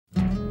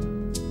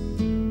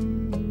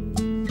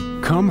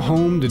Come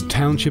home to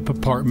Township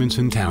Apartments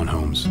and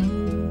Townhomes.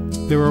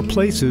 There are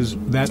places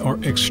that are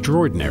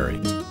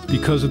extraordinary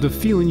because of the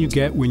feeling you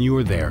get when you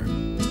are there.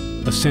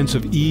 A sense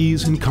of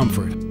ease and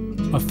comfort,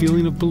 a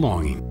feeling of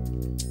belonging.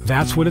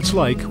 That's what it's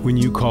like when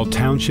you call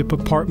Township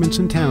Apartments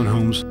and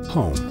Townhomes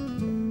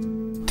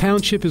home.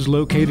 Township is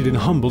located in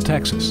Humble,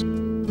 Texas,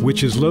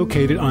 which is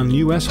located on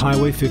U.S.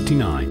 Highway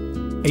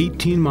 59,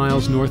 18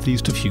 miles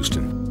northeast of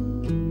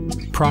Houston.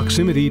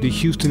 Proximity to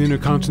Houston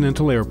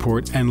Intercontinental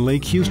Airport and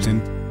Lake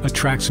Houston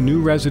attracts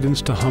new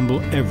residents to Humble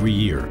every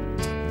year.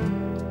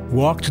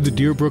 Walk to the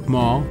Deerbrook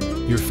Mall,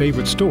 your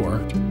favorite store,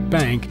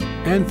 bank,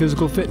 and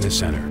physical fitness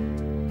center.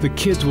 The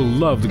kids will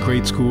love the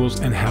great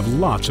schools and have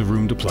lots of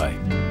room to play.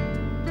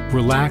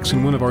 Relax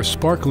in one of our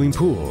sparkling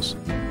pools,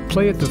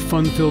 play at the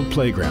fun-filled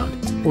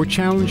playground, or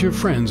challenge your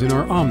friends in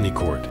our Omni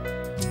Court.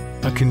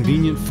 A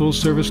convenient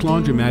full-service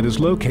laundromat is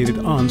located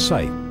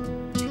on-site.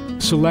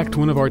 Select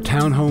one of our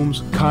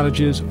townhomes,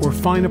 cottages, or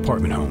fine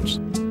apartment homes.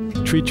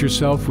 Treat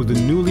yourself with the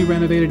newly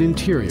renovated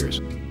interiors,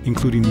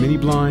 including mini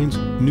blinds,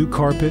 new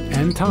carpet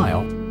and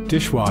tile,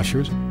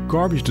 dishwashers,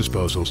 garbage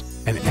disposals,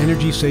 and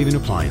energy-saving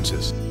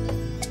appliances.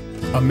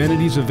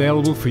 Amenities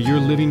available for your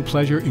living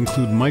pleasure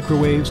include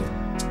microwaves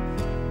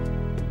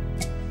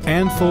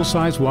and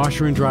full-size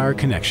washer and dryer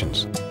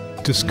connections.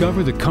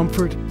 Discover the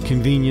comfort,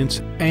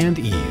 convenience, and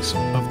ease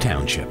of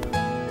Township.